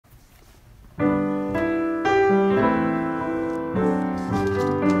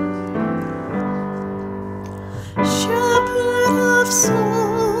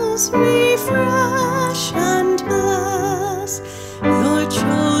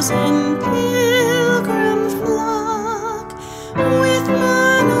in pilgrim flock, with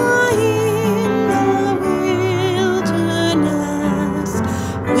manna in the wilderness,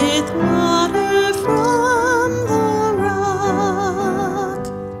 with water from the rock.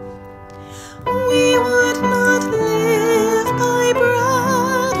 We would not live by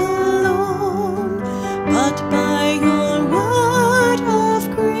bread alone, but by your word of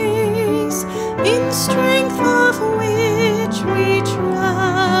grace, in strength of which we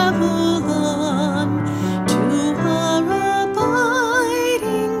travel on to our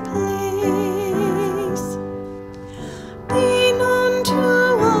abiding place. Be known to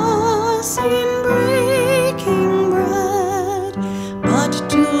us in breaking bread, but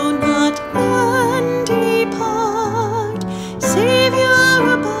do not then depart.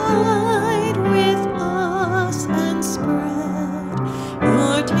 Savior, abide with us and spread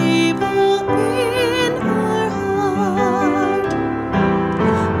your table in our heart.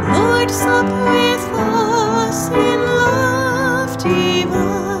 Lord, sup with us in love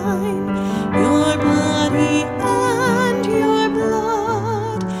divine, your body and your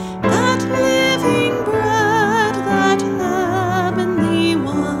blood, that living bread, that heavenly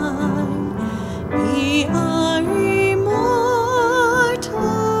wine, be our immortal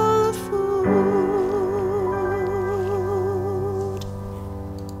food.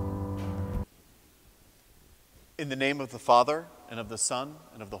 In the name of the Father, and of the Son,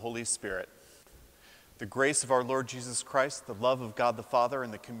 and of the Holy Spirit. The grace of our Lord Jesus Christ, the love of God the Father,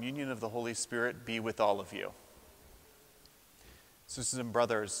 and the communion of the Holy Spirit be with all of you. Sisters and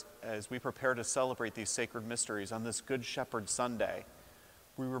brothers, as we prepare to celebrate these sacred mysteries on this Good Shepherd Sunday,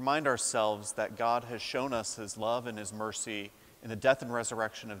 we remind ourselves that God has shown us his love and his mercy in the death and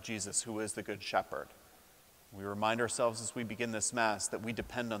resurrection of Jesus, who is the Good Shepherd. We remind ourselves as we begin this Mass that we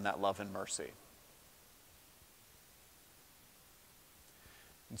depend on that love and mercy.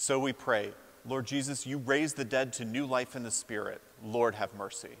 And so we pray, Lord Jesus, you raise the dead to new life in the Spirit. Lord, have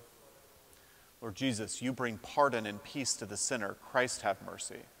mercy. Lord Jesus, you bring pardon and peace to the sinner. Christ, have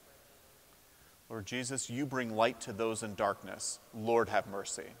mercy. Lord Jesus, you bring light to those in darkness. Lord, have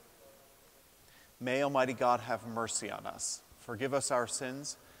mercy. May Almighty God have mercy on us, forgive us our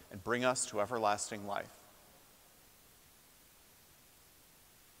sins, and bring us to everlasting life.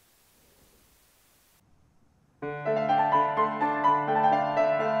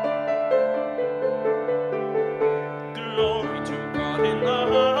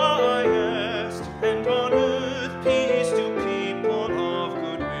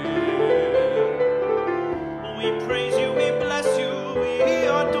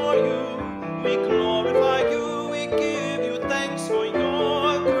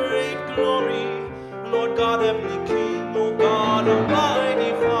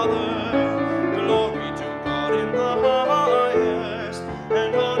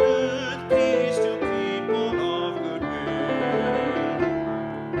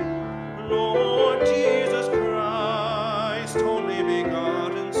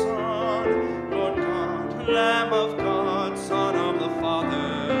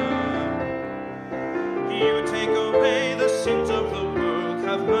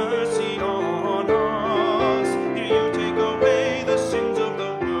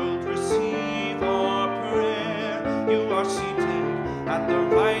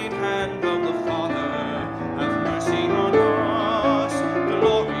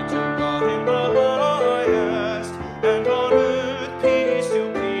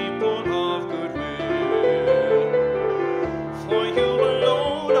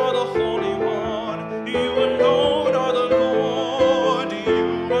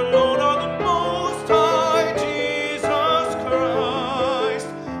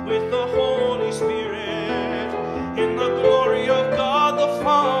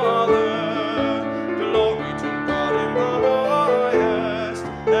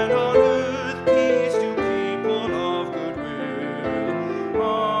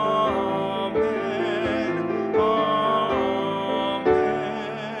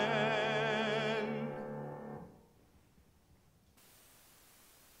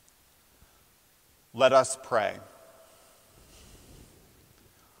 Let us pray.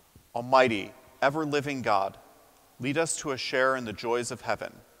 Almighty, ever-living God, lead us to a share in the joys of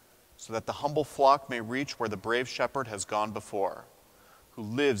heaven, so that the humble flock may reach where the brave shepherd has gone before, who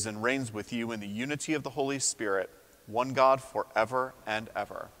lives and reigns with you in the unity of the Holy Spirit, one God forever and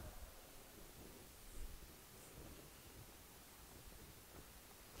ever.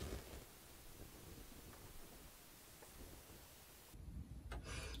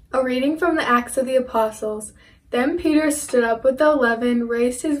 A reading from the Acts of the Apostles. Then Peter stood up with the 11,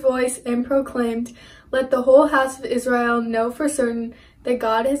 raised his voice, and proclaimed, "Let the whole house of Israel know for certain that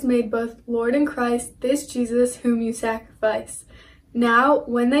God has made both Lord and Christ this Jesus whom you sacrifice." Now,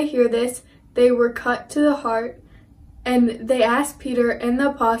 when they hear this, they were cut to the heart, and they asked Peter and the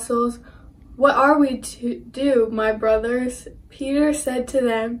apostles, "What are we to do, my brothers?" Peter said to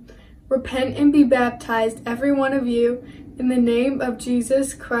them, "Repent and be baptized, every one of you, in the name of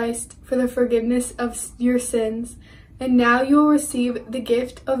Jesus Christ for the forgiveness of your sins, and now you will receive the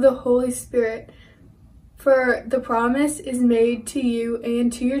gift of the Holy Spirit. For the promise is made to you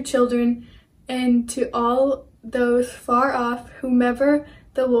and to your children and to all those far off, whomever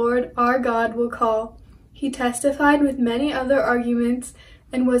the Lord our God will call." He testified with many other arguments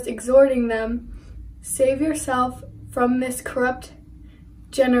and was exhorting them, "Save yourself from this corrupt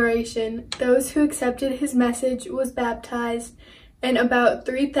generation." Those who accepted his message was baptized, and about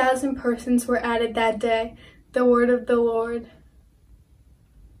 3,000 persons were added that day. The word of the Lord.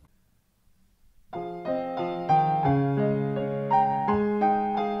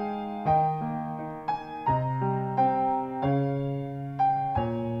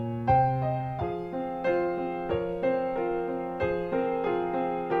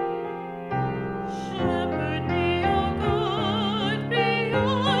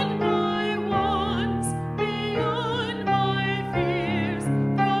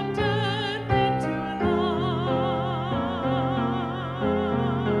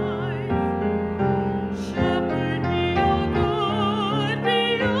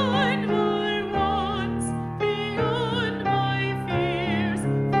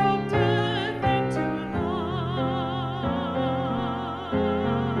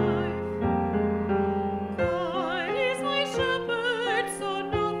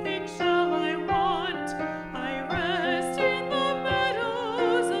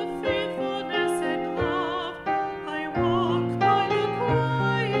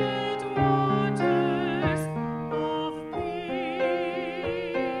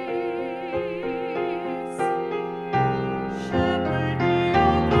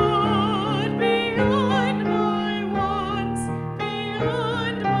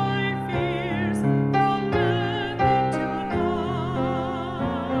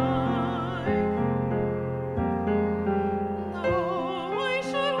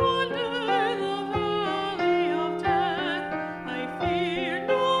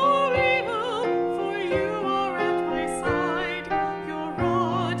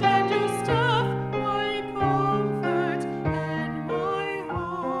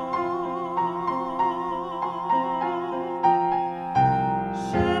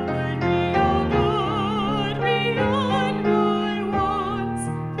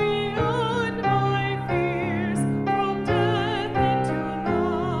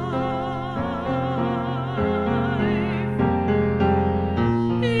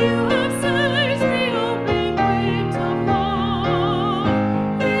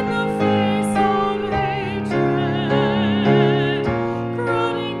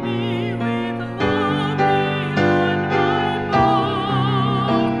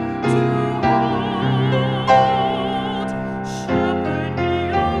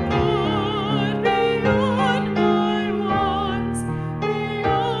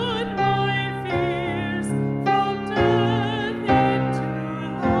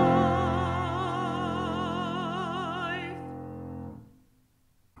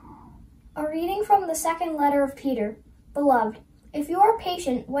 A reading from the second letter of Peter. Beloved, if you are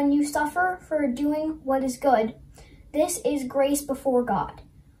patient when you suffer for doing what is good, this is grace before God.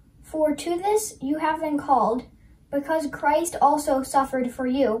 For to this you have been called, because Christ also suffered for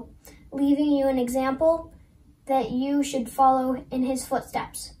you, leaving you an example that you should follow in his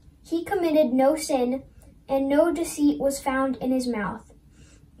footsteps. He committed no sin, and no deceit was found in his mouth.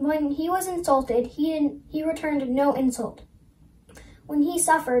 When he was insulted, he returned no insult. When he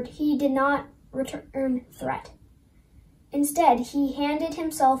suffered, he did not return threat. Instead, he handed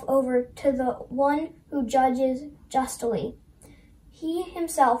himself over to the one who judges justly. He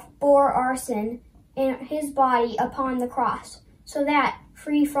himself bore our sin in his body upon the cross, so that,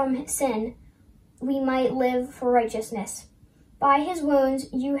 free from sin, we might live for righteousness. By his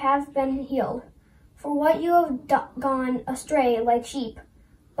wounds you have been healed. For what you have gone astray like sheep,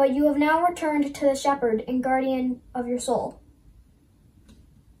 but you have now returned to the shepherd and guardian of your soul.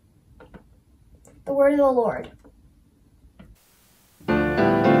 The word of the Lord.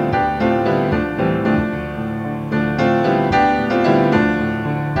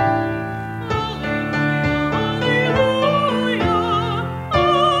 Alleluia,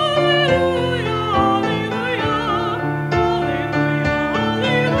 alleluia,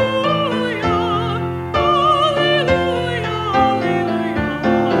 alleluia.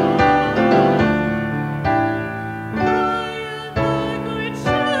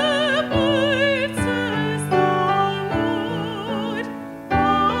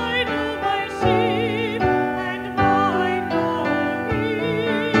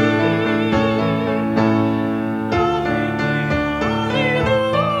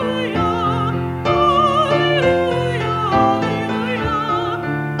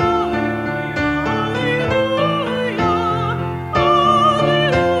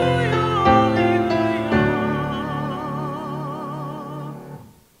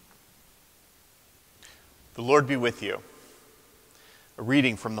 The Lord be with you. A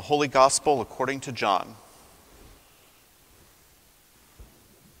reading from the Holy Gospel according to John.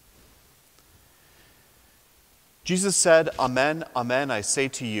 Jesus said, "Amen, amen, I say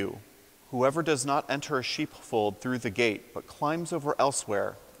to you, whoever does not enter a sheepfold through the gate, but climbs over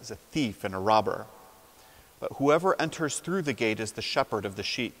elsewhere, is a thief and a robber. But whoever enters through the gate is the shepherd of the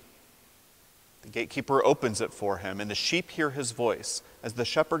sheep. The gatekeeper opens it for him, and the sheep hear his voice, as the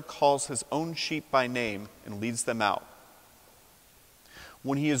shepherd calls his own sheep by name and leads them out.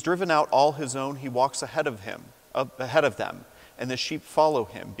 When he has driven out all his own, he walks ahead of them, and the sheep follow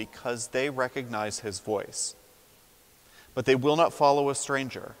him because they recognize his voice. But they will not follow a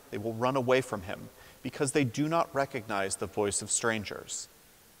stranger. They will run away from him because they do not recognize the voice of strangers."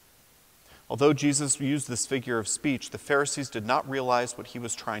 Although Jesus used this figure of speech, the Pharisees did not realize what he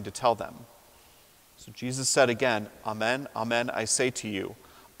was trying to tell them. So Jesus said again, "Amen, amen, I say to you,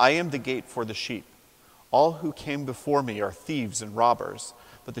 I am the gate for the sheep. All who came before me are thieves and robbers,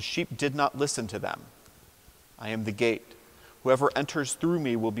 but the sheep did not listen to them. I am the gate. Whoever enters through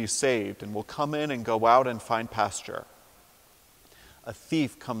me will be saved and will come in and go out and find pasture. A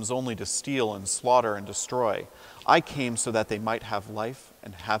thief comes only to steal and slaughter and destroy. I came so that they might have life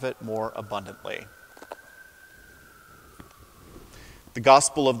and have it more abundantly." The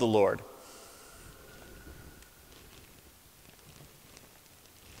Gospel of the Lord.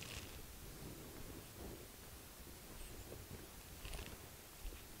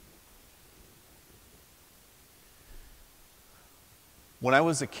 When I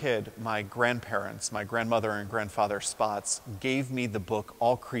was a kid, my grandparents, my grandmother and grandfather Spots, gave me the book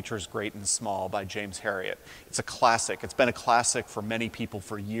All Creatures Great and Small by James Herriot. It's a classic. It's been a classic for many people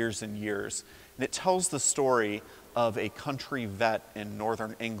for years and years. And it tells the story of a country vet in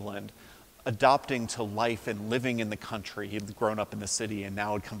northern England adopting to life and living in the country. He'd grown up in the city and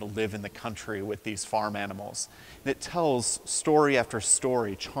now had come to live in the country with these farm animals. And it tells story after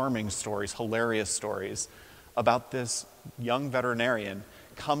story, charming stories, hilarious stories, about this young veterinarian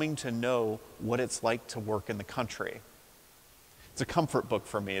coming to know what it's like to work in the country. It's a comfort book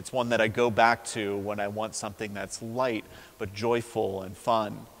for me. It's one that I go back to when I want something that's light but joyful and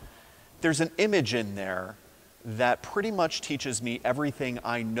fun. There's an image in there that pretty much teaches me everything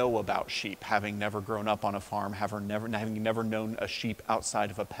I know about sheep, having never grown up on a farm, having never known a sheep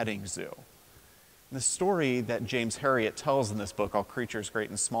outside of a petting zoo. The story that James Herriot tells in this book, All Creatures Great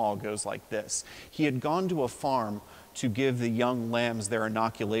and Small, goes like this. He had gone to a farm to give the young lambs their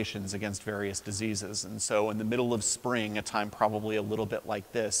inoculations against various diseases. And so in the middle of spring, a time probably a little bit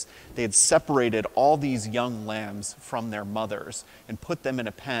like this, they had separated all these young lambs from their mothers and put them in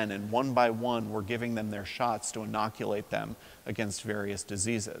a pen, and one by one were giving them their shots to inoculate them against various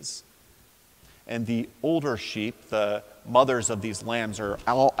diseases. And the older sheep, the mothers of these lambs, are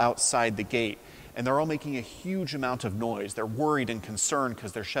all outside the gate, and they're all making a huge amount of noise. They're worried and concerned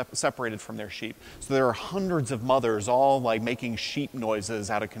because they're separated from their sheep. So there are hundreds of mothers all like making sheep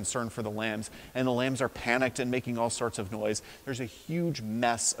noises out of concern for the lambs, and the lambs are panicked and making all sorts of noise. There's a huge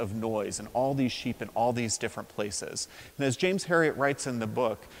mess of noise and all these sheep in all these different places. And as James Herriot writes in the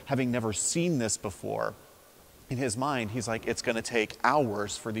book, having never seen this before, in his mind, he's like, it's going to take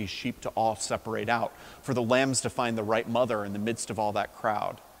hours for these sheep to all separate out, for the lambs to find the right mother in the midst of all that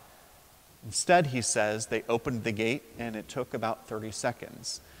crowd. Instead, he says, they opened the gate and it took about 30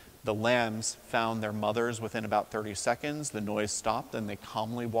 seconds. The lambs found their mothers within about 30 seconds. The noise stopped and they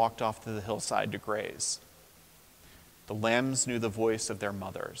calmly walked off to the hillside to graze. The lambs knew the voice of their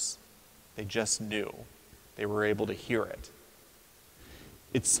mothers. They just knew. They were able to hear it.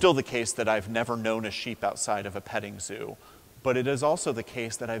 It's still the case that I've never known a sheep outside of a petting zoo, but it is also the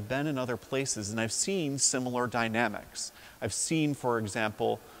case that I've been in other places and I've seen similar dynamics. I've seen, for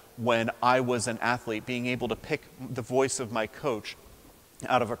example, when I was an athlete, being able to pick the voice of my coach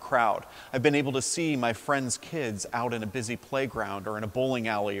out of a crowd. I've been able to see my friends' kids out in a busy playground or in a bowling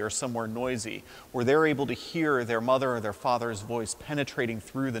alley or somewhere noisy, where they're able to hear their mother or their father's voice penetrating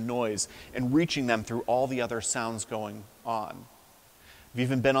through the noise and reaching them through all the other sounds going on. I've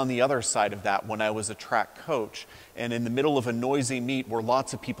even been on the other side of that when I was a track coach, and in the middle of a noisy meet where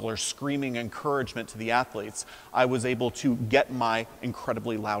lots of people are screaming encouragement to the athletes, I was able to get my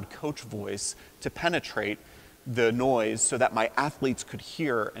incredibly loud coach voice to penetrate the noise so that my athletes could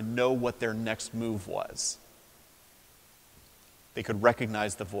hear and know what their next move was. They could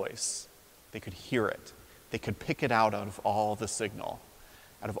recognize the voice. They could hear it. They could pick it out of all the signal.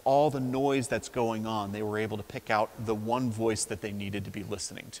 Out of all the noise that's going on, they were able to pick out the one voice that they needed to be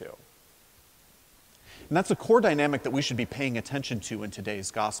listening to. And that's a core dynamic that we should be paying attention to in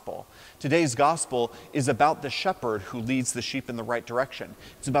today's gospel. Today's gospel is about the shepherd who leads the sheep in the right direction.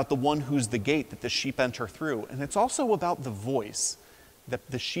 It's about the one who's the gate that the sheep enter through. And it's also about the voice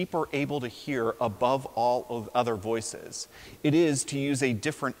that the sheep are able to hear above all of other voices. It is, to use a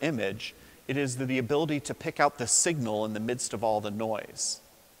different image, it is the ability to pick out the signal in the midst of all the noise.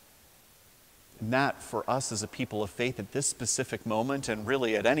 And that, for us as a people of faith at this specific moment, and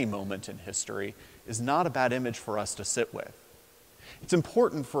really at any moment in history, is not a bad image for us to sit with. It's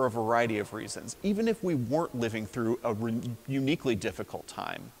important for a variety of reasons. Even if we weren't living through a uniquely difficult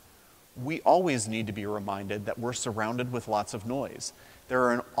time, we always need to be reminded that we're surrounded with lots of noise. There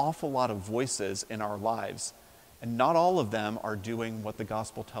are an awful lot of voices in our lives, and not all of them are doing what the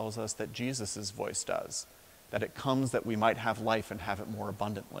gospel tells us that Jesus' voice does, that it comes that we might have life and have it more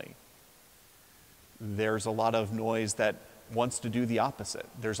abundantly. There's a lot of noise that wants to do the opposite.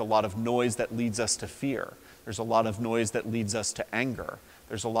 There's a lot of noise that leads us to fear. There's a lot of noise that leads us to anger.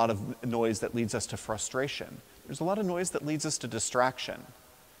 There's a lot of noise that leads us to frustration. There's a lot of noise that leads us to distraction.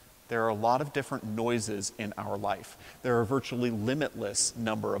 There are a lot of different noises in our life. There are a virtually limitless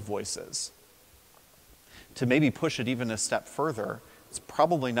number of voices. To maybe push it even a step further, it's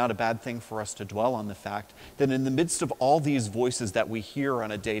probably not a bad thing for us to dwell on the fact that in the midst of all these voices that we hear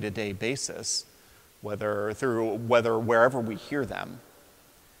on a day-to-day basis, whether wherever we hear them,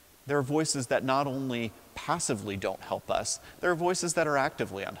 there are voices that not only passively don't help us, there are voices that are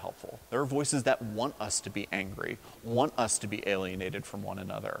actively unhelpful. There are voices that want us to be angry, want us to be alienated from one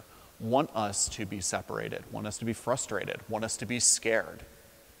another, want us to be separated, want us to be frustrated, want us to be scared.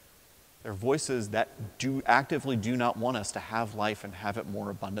 There are voices that actively do not want us to have life and have it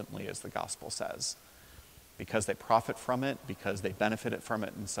more abundantly, as the gospel says, because they profit from it, because they benefit from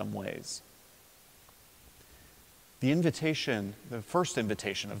it in some ways. The first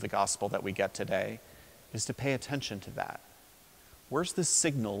invitation of the gospel that we get today is to pay attention to that. Where's the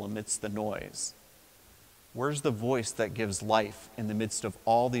signal amidst the noise? Where's the voice that gives life in the midst of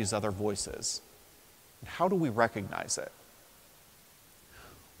all these other voices? And how do we recognize it?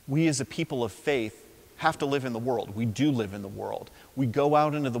 We as a people of faith have to live in the world. We do live in the world. We go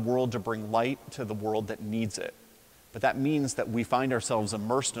out into the world to bring light to the world that needs it. But that means that we find ourselves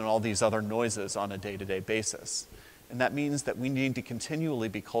immersed in all these other noises on a day-to-day basis. And that means that we need to continually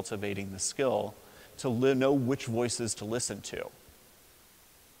be cultivating the skill to know which voices to listen to.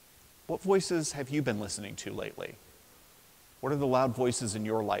 What voices have you been listening to lately? What are the loud voices in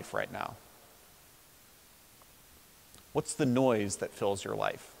your life right now? What's the noise that fills your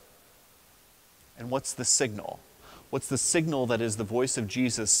life? And what's the signal? What's the signal that is the voice of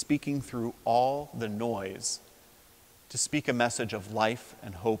Jesus speaking through all the noise to speak a message of life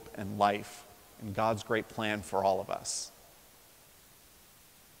and hope and life and God's great plan for all of us?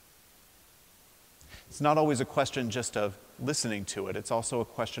 It's not always a question just of listening to it. It's also a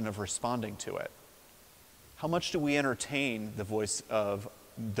question of responding to it. How much do we entertain the voice of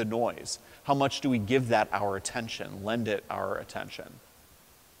the noise? How much do we give that our attention, lend it our attention?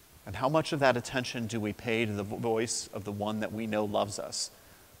 And how much of that attention do we pay to the voice of the one that we know loves us,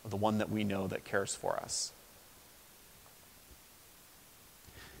 of the one that we know that cares for us?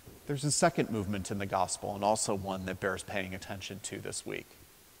 There's a second movement in the gospel, and also one that bears paying attention to this week.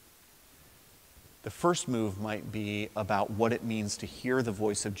 The first move might be about what it means to hear the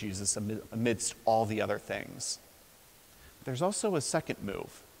voice of Jesus amidst all the other things. There's also a second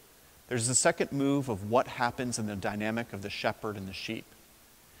move. There's a second move of what happens in the dynamic of the shepherd and the sheep.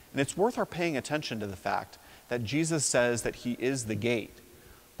 And it's worth our paying attention to the fact that Jesus says that he is the gate,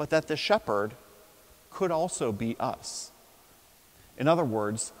 but that the shepherd could also be us. In other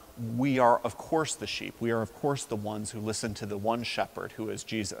words, we are of course the sheep. We are of course the ones who listen to the one shepherd who is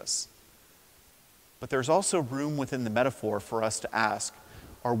Jesus. But there's also room within the metaphor for us to ask,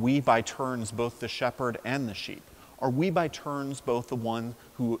 are we by turns both the shepherd and the sheep? Are we by turns both the one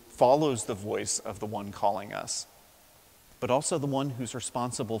who follows the voice of the one calling us, but also the one who's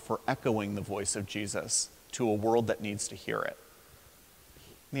responsible for echoing the voice of Jesus to a world that needs to hear it?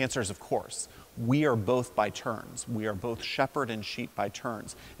 And the answer is of course. We are both by turns. We are both shepherd and sheep by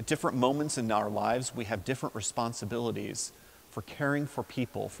turns. At different moments in our lives, we have different responsibilities for caring for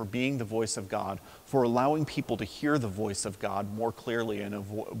people, for being the voice of God, for allowing people to hear the voice of God more clearly in a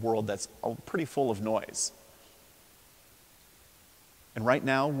world that's pretty full of noise. And right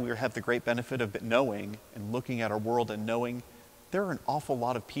now, we have the great benefit of knowing and looking at our world and knowing there are an awful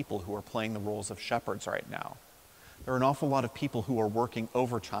lot of people who are playing the roles of shepherds right now. There are an awful lot of people who are working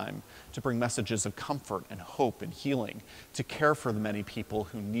overtime to bring messages of comfort and hope and healing, to care for the many people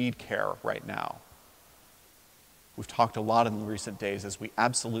who need care right now. We've talked a lot in recent days, as we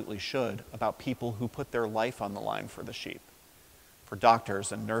absolutely should, about people who put their life on the line for the sheep, for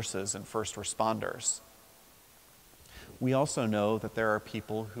doctors and nurses and first responders. We also know that there are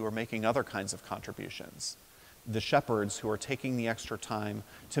people who are making other kinds of contributions. The shepherds who are taking the extra time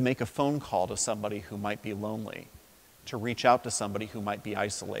to make a phone call to somebody who might be lonely, to reach out to somebody who might be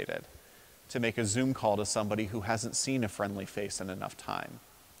isolated, to make a Zoom call to somebody who hasn't seen a friendly face in enough time.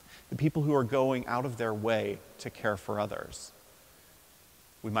 The people who are going out of their way to care for others.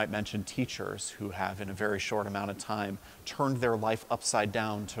 We might mention teachers who have, in a very short amount of time, turned their life upside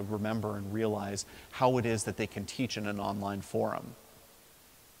down to remember and realize how it is that they can teach in an online forum.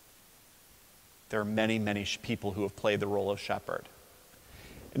 There are many, many people who have played the role of shepherd.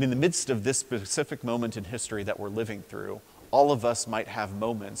 And in the midst of this specific moment in history that we're living through, all of us might have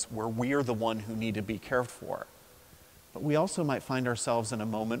moments where we are the one who need to be cared for. But we also might find ourselves in a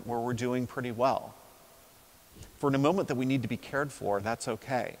moment where we're doing pretty well. For in a moment that we need to be cared for, that's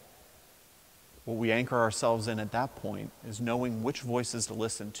okay. What we anchor ourselves in at that point is knowing which voices to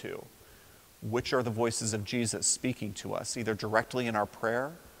listen to. Which are the voices of Jesus speaking to us, either directly in our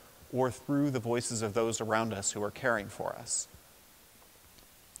prayer or through the voices of those around us who are caring for us.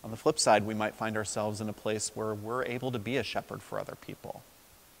 On the flip side, we might find ourselves in a place where we're able to be a shepherd for other people.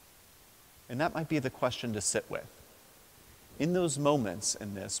 And that might be the question to sit with. In those moments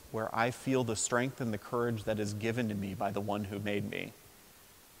in this where I feel the strength and the courage that is given to me by the one who made me,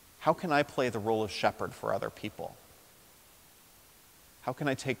 how can I play the role of shepherd for other people? How can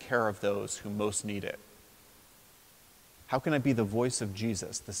I take care of those who most need it? How can I be the voice of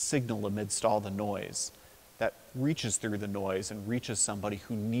Jesus, the signal amidst all the noise, that reaches through the noise and reaches somebody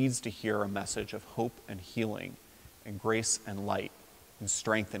who needs to hear a message of hope and healing and grace and light and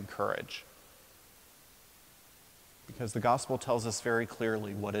strength and courage? Because the gospel tells us very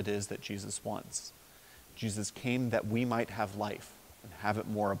clearly what it is that Jesus wants. Jesus came that we might have life and have it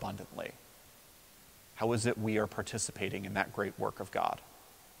more abundantly. How is it we are participating in that great work of God?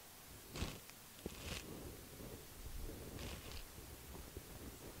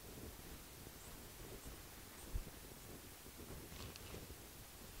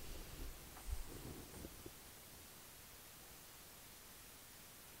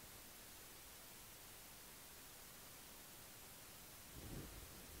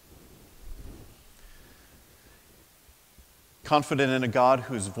 Confident in a God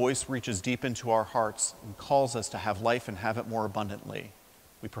whose voice reaches deep into our hearts and calls us to have life and have it more abundantly,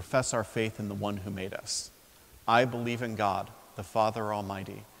 we profess our faith in the one who made us. I believe in God, the Father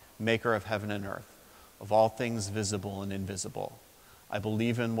Almighty, maker of heaven and earth, of all things visible and invisible. I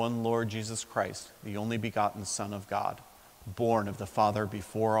believe in one Lord Jesus Christ, the only begotten Son of God, born of the Father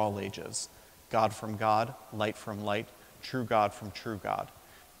before all ages, God from God, light from light, true God from true God,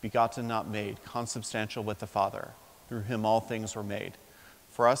 begotten not made, consubstantial with the Father. Through him all things were made.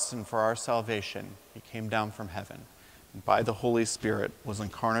 For us and for our salvation, he came down from heaven, and by the Holy Spirit was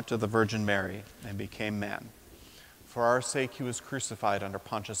incarnate of the Virgin Mary and became man. For our sake he was crucified under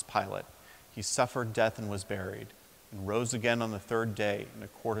Pontius Pilate. He suffered death and was buried, and rose again on the third day in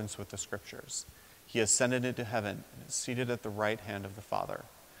accordance with the Scriptures. He ascended into heaven and is seated at the right hand of the Father.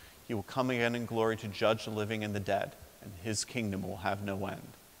 He will come again in glory to judge the living and the dead, and his kingdom will have no end.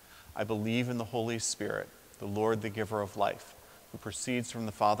 I believe in the Holy Spirit, the Lord, the giver of life, who proceeds from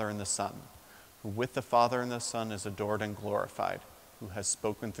the Father and the Son, who with the Father and the Son is adored and glorified, who has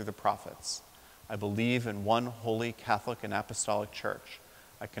spoken through the prophets. I believe in one holy Catholic and Apostolic Church.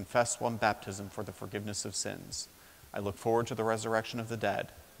 I confess one baptism for the forgiveness of sins. I look forward to the resurrection of the dead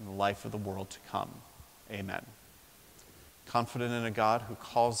and the life of the world to come. Amen. Confident in a God who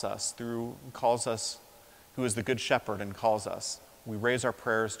who is the good shepherd and calls us, we raise our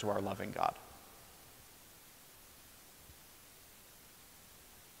prayers to our loving God.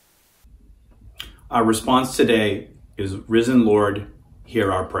 Our response today is, Risen Lord,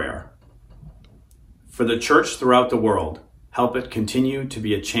 hear our prayer. For the church throughout the world, help it continue to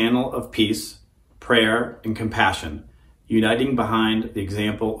be a channel of peace, prayer, and compassion, uniting behind the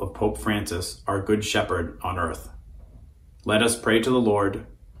example of Pope Francis, our Good Shepherd on earth. Let us pray to the Lord.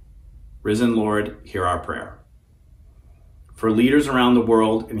 Risen Lord, hear our prayer. For leaders around the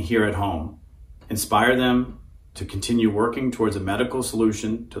world and here at home, inspire them to continue working towards a medical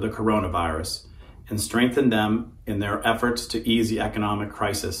solution to the coronavirus and strengthen them in their efforts to ease the economic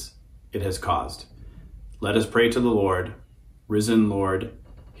crisis it has caused. Let us pray to the Lord. Risen Lord,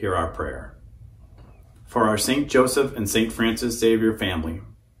 hear our prayer. For our St. Joseph and St. Francis Xavier family,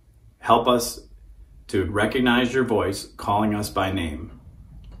 help us to recognize your voice calling us by name.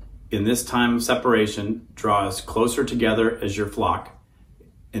 In this time of separation, draw us closer together as your flock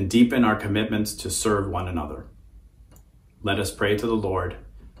and deepen our commitments to serve one another. Let us pray to the Lord.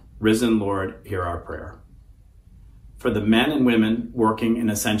 Risen Lord, hear our prayer. For the men and women working in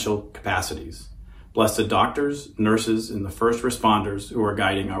essential capacities, bless the doctors, nurses, and the first responders who are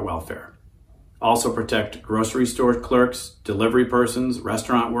guiding our welfare. Also protect grocery store clerks, delivery persons,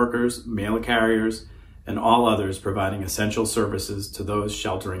 restaurant workers, mail carriers, and all others providing essential services to those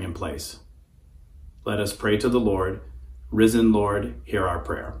sheltering in place. Let us pray to the Lord. Risen Lord, hear our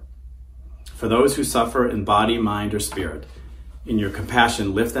prayer. For those who suffer in body, mind, or spirit, in your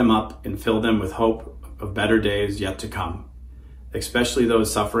compassion lift them up and fill them with hope of better days yet to come, especially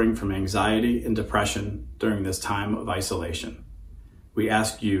those suffering from anxiety and depression during this time of isolation. We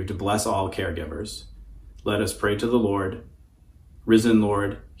ask you to bless all caregivers. Let us pray to the Lord. Risen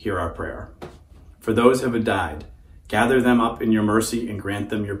Lord, hear our prayer. For those who have died, gather them up in your mercy and grant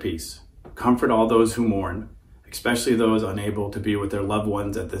them your peace. Comfort all those who mourn, especially those unable to be with their loved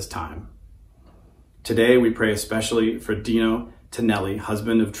ones at this time. Today we pray especially for Dino Tonelli,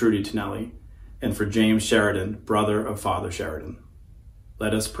 husband of Trudy Tonelli, and for James Sheridan, brother of Father Sheridan.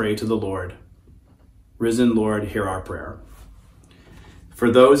 Let us pray to the Lord. Risen Lord, hear our prayer.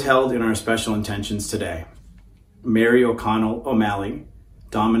 For those held in our special intentions today, Mary O'Connell O'Malley,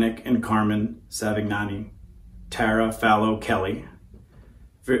 Dominic and Carmen Savignani, Tara Fallow Kelly,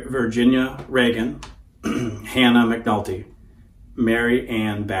 Virginia Reagan, Hannah McNulty, Mary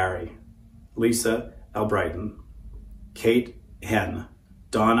Ann Barry, Lisa Albrighton, Kate Henn,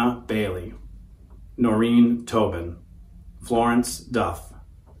 Donna Bailey, Noreen Tobin, Florence Duff,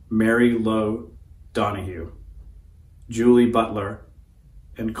 Mary Lowe Donahue, Julie Butler,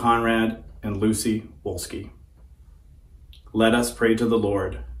 and Conrad and Lucy Wolski. Let us pray to the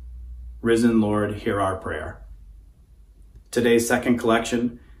Lord. Risen Lord, hear our prayer. Today's second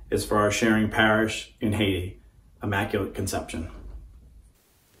collection is for our sharing parish in Haiti, Immaculate Conception.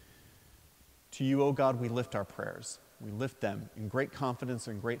 To you, O God, we lift our prayers. We lift them in great confidence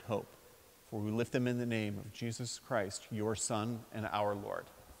and great hope, for we lift them in the name of Jesus Christ, your Son and our Lord.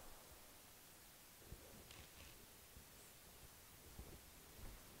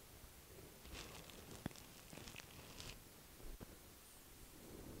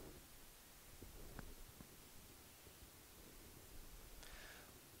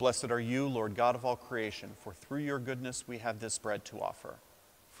 Blessed are you, Lord God of all creation, for through your goodness we have this bread to offer.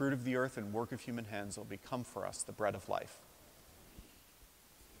 Fruit of the earth and work of human hands will become for us the bread of life.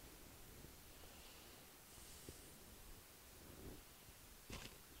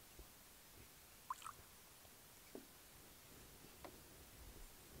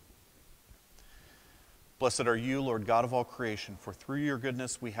 Blessed are you, Lord God of all creation, for through your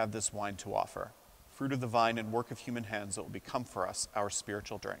goodness we have this wine to offer. Fruit of the vine and work of human hands, it will become for us our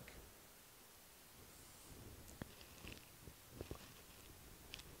spiritual drink.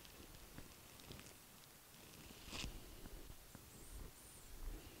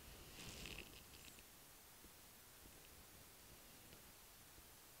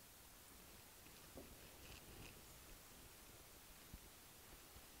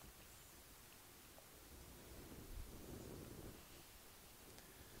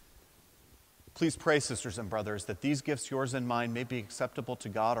 Please pray, sisters and brothers, that these gifts, yours and mine, may be acceptable to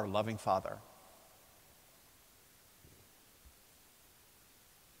God, our loving Father.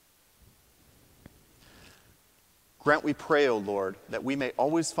 Grant, we pray, O Lord, that we may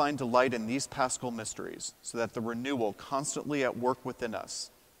always find delight in these paschal mysteries, so that the renewal constantly at work within us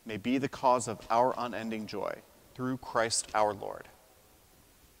may be the cause of our unending joy, through Christ our Lord.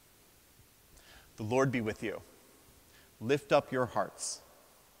 The Lord be with you. Lift up your hearts.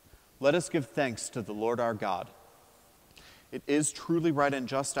 Let us give thanks to the Lord our God. It is truly right and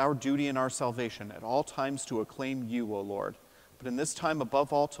just, our duty and our salvation, at all times to acclaim you, O Lord, but in this time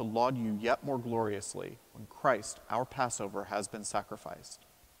above all to laud you yet more gloriously, when Christ, our Passover, has been sacrificed.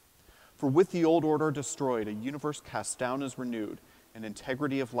 For with the old order destroyed, a universe cast down is renewed, and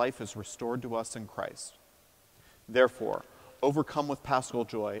integrity of life is restored to us in Christ. Therefore, overcome with paschal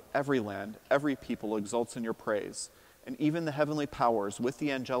joy, every land, every people exults in your praise, and even the heavenly powers with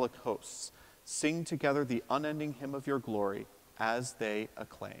the angelic hosts sing together the unending hymn of your glory as they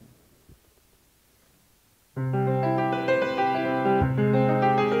acclaim. Hosanna,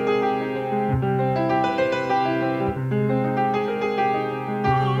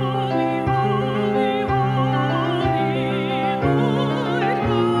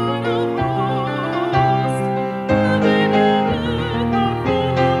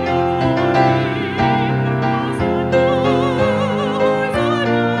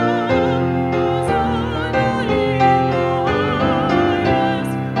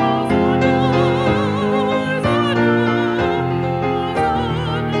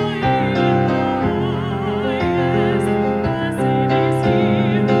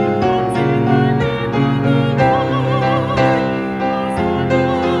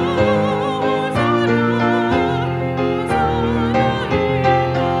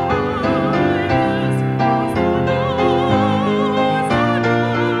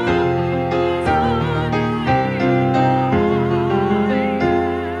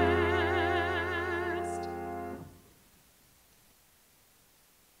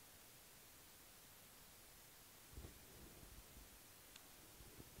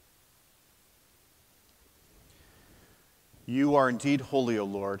 You are indeed holy, O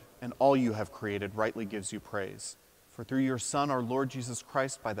Lord, and all you have created rightly gives you praise. For through your Son, our Lord Jesus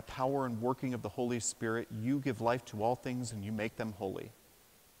Christ, by the power and working of the Holy Spirit, you give life to all things and you make them holy.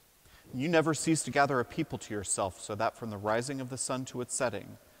 You never cease to gather a people to yourself, so that from the rising of the sun to its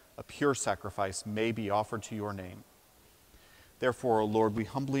setting, a pure sacrifice may be offered to your name. Therefore, O Lord, we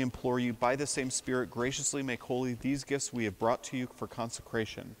humbly implore you, by the same Spirit, graciously make holy these gifts we have brought to you for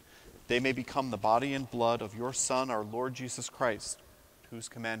consecration. They may become the body and blood of your Son, our Lord Jesus Christ, at whose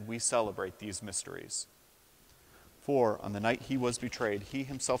command we celebrate these mysteries. For on the night he was betrayed, he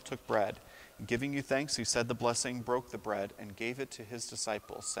himself took bread, and giving you thanks, he said the blessing, broke the bread, and gave it to his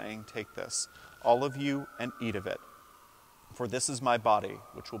disciples, saying, "Take this, all of you, and eat of it. For this is my body,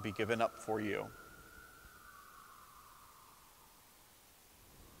 which will be given up for you."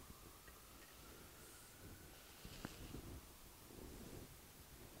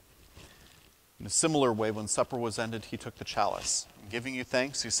 In a similar way, when supper was ended, he took the chalice. And giving you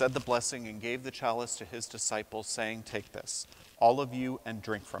thanks, he said the blessing and gave the chalice to his disciples, saying, "Take this, all of you, and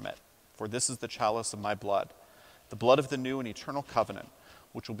drink from it. For this is the chalice of my blood, the blood of the new and eternal covenant,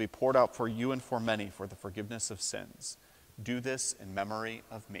 which will be poured out for you and for many for the forgiveness of sins. Do this in memory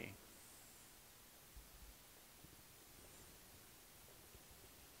of me."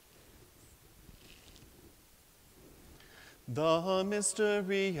 The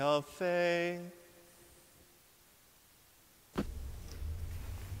mystery of faith.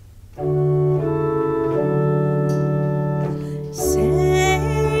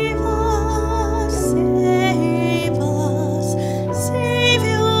 Save us,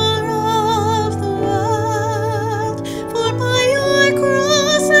 Savior of the world, for by your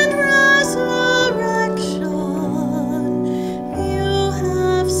cross and resurrection you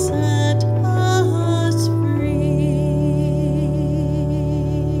have set us free.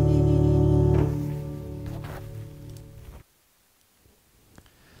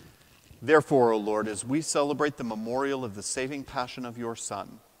 Therefore, O Lord, as we celebrate the memorial of the saving passion of your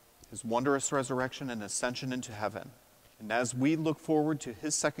Son, his wondrous resurrection and ascension into heaven, and as we look forward to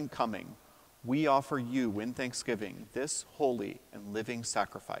his second coming, we offer you in thanksgiving this holy and living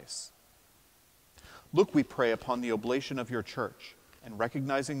sacrifice. Look, we pray, upon the oblation of your church, and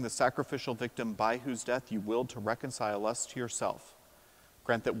recognizing the sacrificial victim by whose death you willed to reconcile us to yourself,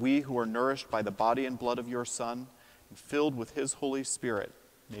 grant that we who are nourished by the body and blood of your Son and filled with his Holy Spirit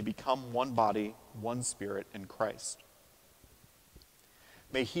may become one body, one spirit in Christ.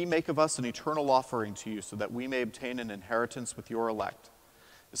 May he make of us an eternal offering to you so that we may obtain an inheritance with your elect,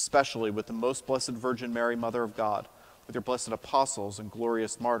 especially with the most blessed Virgin Mary, Mother of God, with your blessed apostles and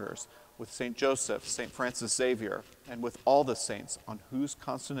glorious martyrs, with St. Joseph, St. Francis Xavier, and with all the saints on whose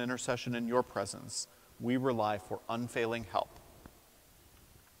constant intercession in your presence we rely for unfailing help.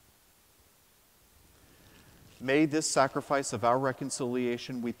 May this sacrifice of our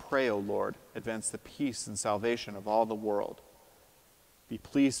reconciliation, we pray, O Lord, advance the peace and salvation of all the world. Be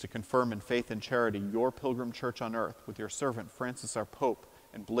pleased to confirm in faith and charity your pilgrim church on earth with your servant Francis our Pope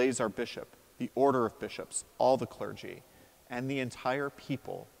and Blaise our Bishop, the order of bishops, all the clergy, and the entire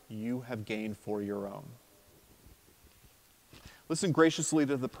people you have gained for your own. Listen graciously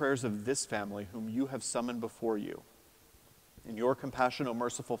to the prayers of this family whom you have summoned before you. In your compassion, O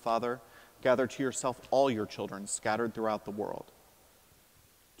merciful Father, gather to yourself all your children scattered throughout the world.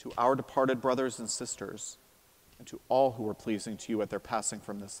 To our departed brothers and sisters, and to all who are pleasing to you at their passing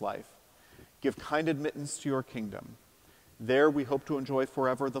from this life, give kind admittance to your kingdom. There we hope to enjoy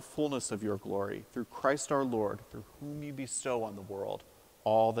forever the fullness of your glory, through Christ our Lord, through whom you bestow on the world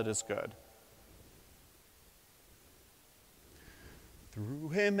all that is good. Through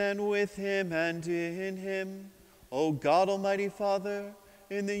him and with him and in him, O God, Almighty Father,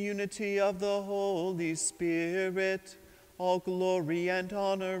 in the unity of the Holy Spirit, all glory and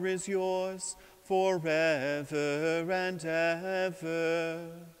honor is yours forever and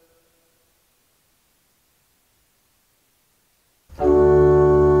ever.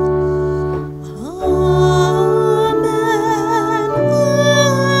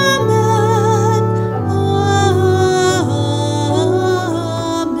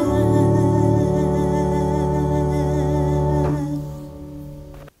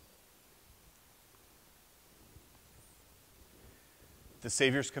 The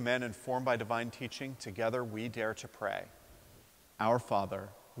Savior's command, informed by divine teaching, together we dare to pray. Our Father,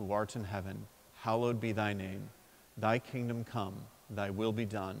 who art in heaven, hallowed be thy name. Thy kingdom come, thy will be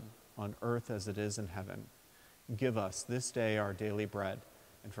done, on earth as it is in heaven. Give us this day our daily bread,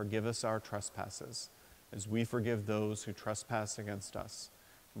 and forgive us our trespasses, as we forgive those who trespass against us.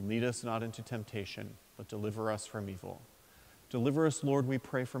 And lead us not into temptation, but deliver us from evil. Deliver us, Lord, we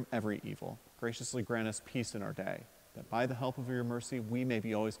pray, from every evil. Graciously grant us peace in our day, that by the help of your mercy we may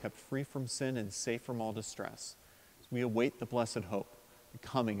be always kept free from sin and safe from all distress, as we await the blessed hope, the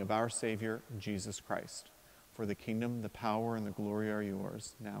coming of our Savior, Jesus Christ. For the kingdom, the power, and the glory are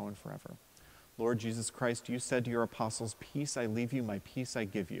yours, now and forever. Lord Jesus Christ, you said to your apostles, "Peace I leave you, my peace I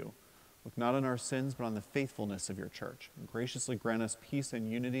give you." Look not on our sins, but on the faithfulness of your church, and graciously grant us peace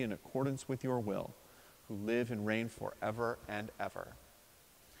and unity in accordance with your will, who live and reign forever and ever.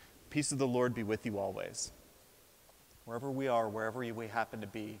 Peace of the Lord be with you always. Wherever we are, wherever we happen to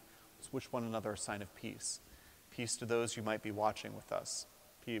be, let's wish one another a sign of peace. Peace to those who might be watching with us,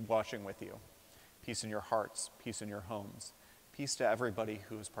 watching with you. Peace in your hearts, peace in your homes. Peace to everybody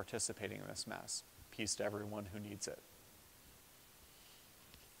who is participating in this Mass. Peace to everyone who needs it.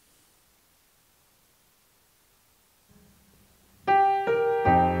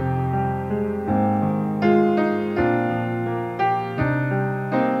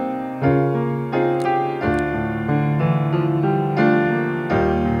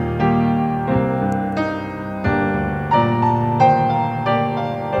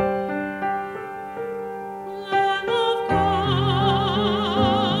 Lamb of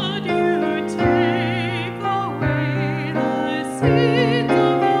God, you take away the sins of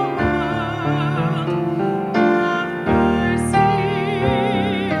the world. Have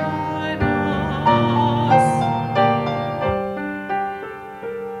mercy on us.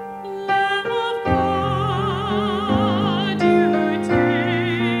 Lamb of God, you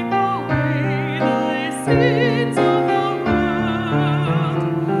take away the sins of the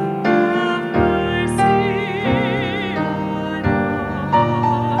world. Have mercy on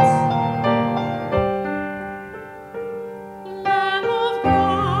us. Lamb of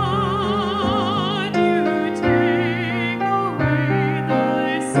God, you take away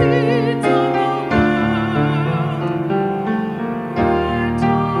the sins of the world. Grant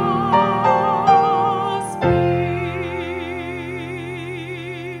us peace.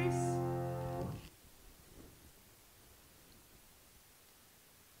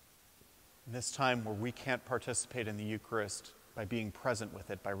 In this time where we can't participate in the Eucharist by being present with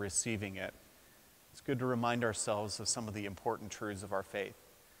it, by receiving it, it's good to remind ourselves of some of the important truths of our faith.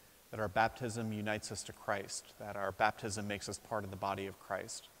 That our baptism unites us to Christ, that our baptism makes us part of the body of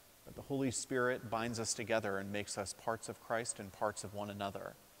Christ, that the Holy Spirit binds us together and makes us parts of Christ and parts of one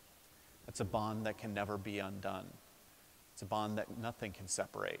another. That's a bond that can never be undone. It's a bond that nothing can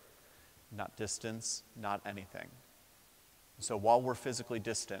separate, not distance, not anything. So while we're physically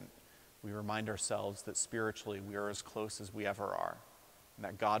distant, we remind ourselves that spiritually we are as close as we ever are, and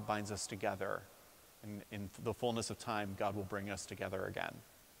that God binds us together, and in the fullness of time, God will bring us together again.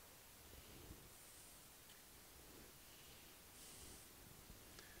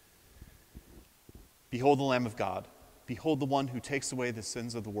 Behold the Lamb of God. Behold the one who takes away the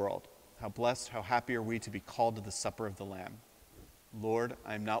sins of the world. How blessed, how happy are we to be called to the supper of the Lamb. Lord,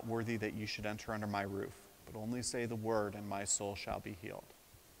 I am not worthy that you should enter under my roof, but only say the word, and my soul shall be healed.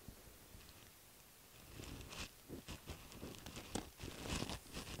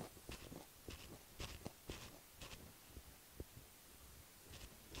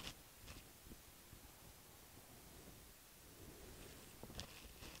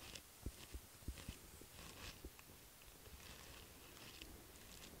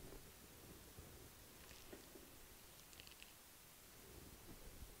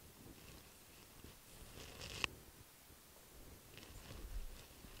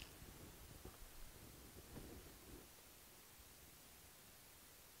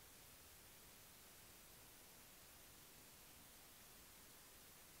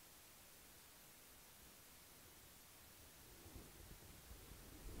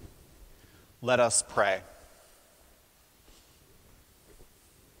 Let us pray.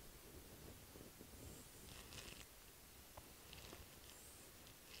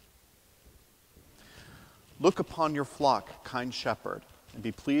 Look upon your flock, kind shepherd, and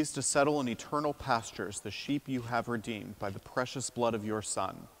be pleased to settle in eternal pastures the sheep you have redeemed by the precious blood of your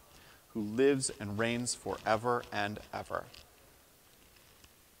Son, who lives and reigns forever and ever.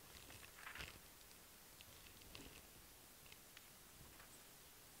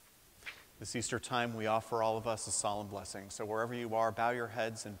 This Easter time, we offer all of us a solemn blessing. So wherever you are, bow your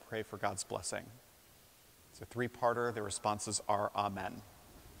heads and pray for God's blessing. It's a three-parter. The responses are Amen.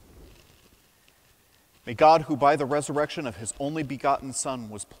 May God, who by the resurrection of his only begotten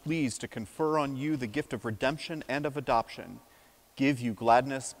Son was pleased to confer on you the gift of redemption and of adoption, give you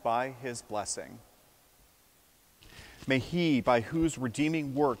gladness by his blessing. May he, by whose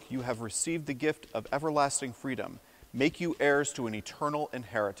redeeming work you have received the gift of everlasting freedom, make you heirs to an eternal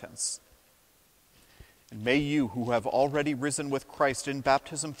inheritance. And may you, who have already risen with Christ in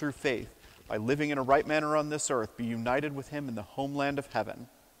baptism through faith, by living in a right manner on this earth, be united with him in the homeland of heaven.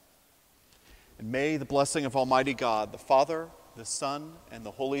 And may the blessing of Almighty God, the Father, the Son, and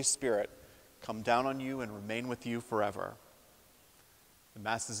the Holy Spirit come down on you and remain with you forever. The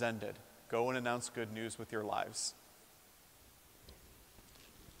Mass is ended. Go and announce good news with your lives.